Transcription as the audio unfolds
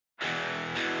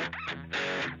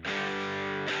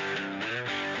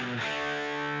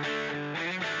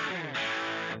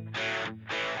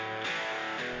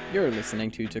You're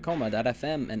listening to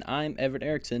Tacoma.fm, and I'm Everett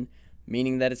Erickson,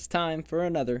 meaning that it's time for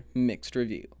another mixed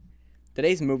review.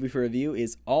 Today's movie for review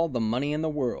is All the Money in the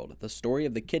World, the story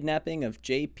of the kidnapping of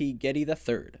J.P. Getty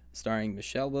III, starring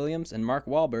Michelle Williams and Mark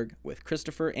Wahlberg, with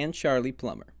Christopher and Charlie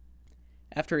Plummer.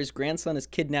 After his grandson is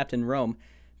kidnapped in Rome,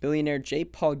 billionaire J.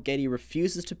 Paul Getty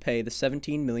refuses to pay the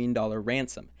 $17 million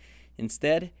ransom.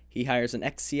 Instead, he hires an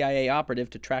ex-CIA operative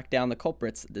to track down the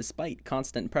culprits, despite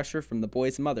constant pressure from the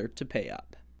boy's mother to pay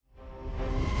up.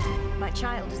 My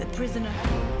child is a prisoner.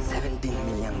 $17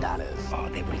 million. All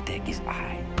they will take is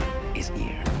eye, his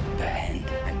ear, the hand,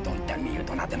 and don't tell me you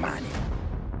don't have the money.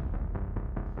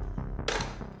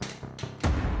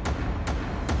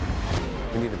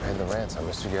 You need to pay the ransom,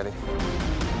 Mr. Getty.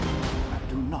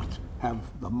 I do not have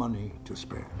the money to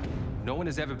spare. No one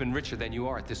has ever been richer than you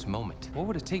are at this moment. What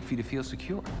would it take for you to feel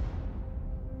secure?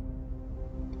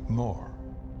 More.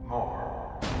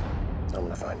 I'm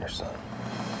gonna find your son.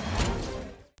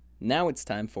 Now it's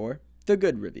time for the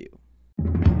good review.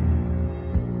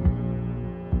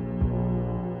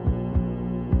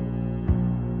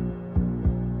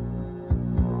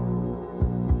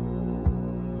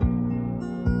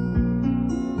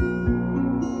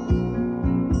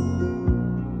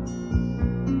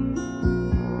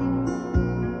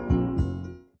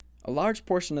 A large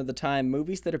portion of the time,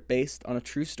 movies that are based on a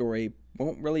true story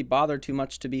won't really bother too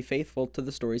much to be faithful to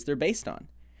the stories they're based on.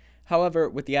 However,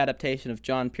 with the adaptation of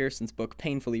John Pearson's book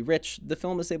Painfully Rich, the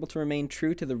film is able to remain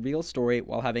true to the real story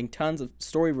while having tons of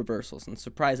story reversals and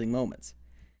surprising moments.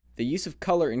 The use of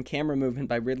color and camera movement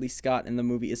by Ridley Scott in the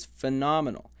movie is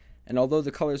phenomenal, and although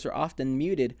the colors are often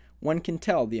muted, one can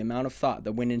tell the amount of thought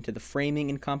that went into the framing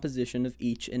and composition of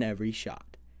each and every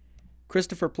shot.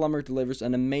 Christopher Plummer delivers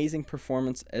an amazing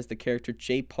performance as the character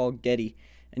J. Paul Getty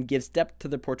and gives depth to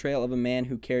the portrayal of a man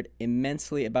who cared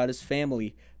immensely about his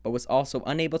family but was also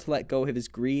unable to let go of his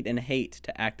greed and hate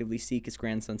to actively seek his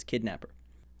grandson's kidnapper.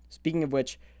 Speaking of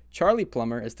which, Charlie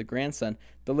Plummer, as the grandson,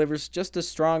 delivers just as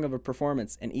strong of a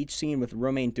performance, and each scene with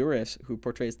Romain Duris, who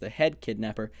portrays the head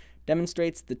kidnapper,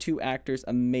 demonstrates the two actors'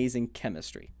 amazing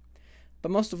chemistry.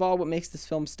 But most of all, what makes this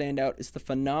film stand out is the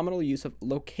phenomenal use of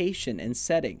location and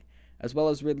setting, as well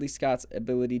as Ridley Scott's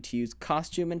ability to use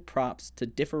costume and props to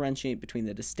differentiate between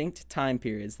the distinct time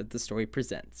periods that the story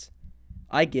presents.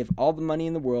 I give All the Money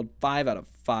in the World 5 out of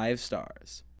 5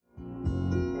 stars.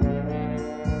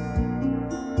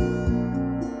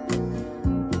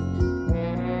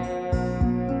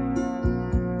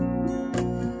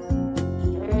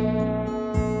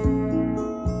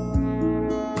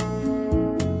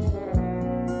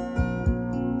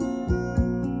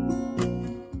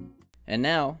 And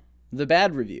now, the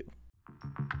bad review.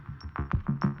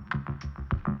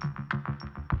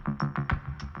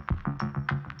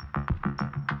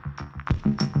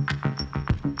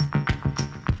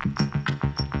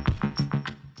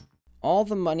 All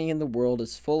the Money in the World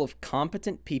is full of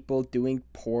competent people doing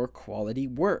poor quality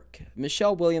work.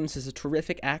 Michelle Williams is a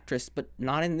terrific actress, but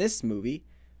not in this movie.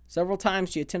 Several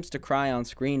times she attempts to cry on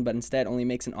screen, but instead only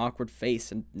makes an awkward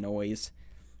face and noise.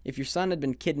 If your son had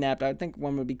been kidnapped, I would think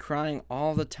one would be crying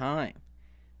all the time.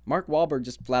 Mark Wahlberg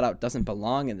just flat out doesn't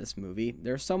belong in this movie.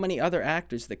 There are so many other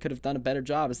actors that could have done a better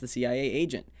job as the CIA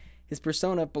agent. His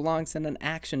persona belongs in an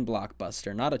action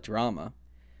blockbuster, not a drama.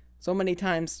 So many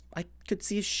times, I could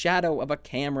see a shadow of a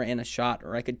camera in a shot,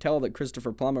 or I could tell that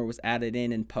Christopher Plummer was added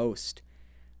in post.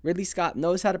 Ridley Scott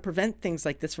knows how to prevent things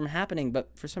like this from happening,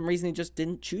 but for some reason he just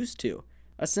didn't choose to.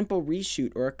 A simple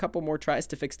reshoot or a couple more tries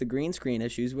to fix the green screen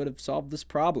issues would have solved this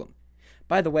problem.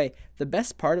 By the way, the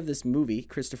best part of this movie,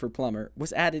 Christopher Plummer,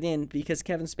 was added in because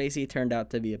Kevin Spacey turned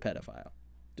out to be a pedophile.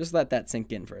 Just let that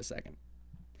sink in for a second.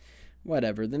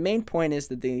 Whatever, the main point is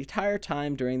that the entire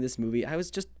time during this movie, I was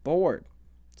just bored.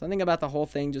 Something about the whole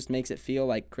thing just makes it feel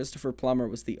like Christopher Plummer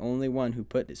was the only one who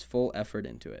put his full effort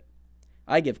into it.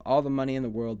 I give All the Money in the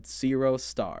World 0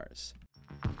 stars.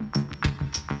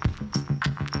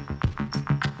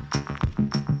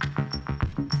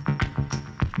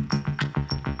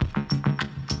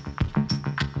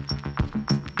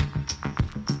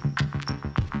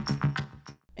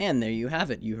 And there you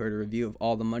have it. You heard a review of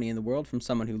All the Money in the World from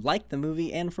someone who liked the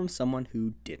movie and from someone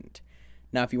who didn't.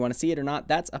 Now, if you want to see it or not,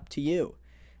 that's up to you.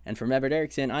 And from Everett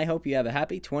Erickson, I hope you have a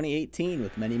happy 2018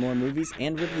 with many more movies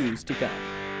and reviews to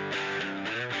come.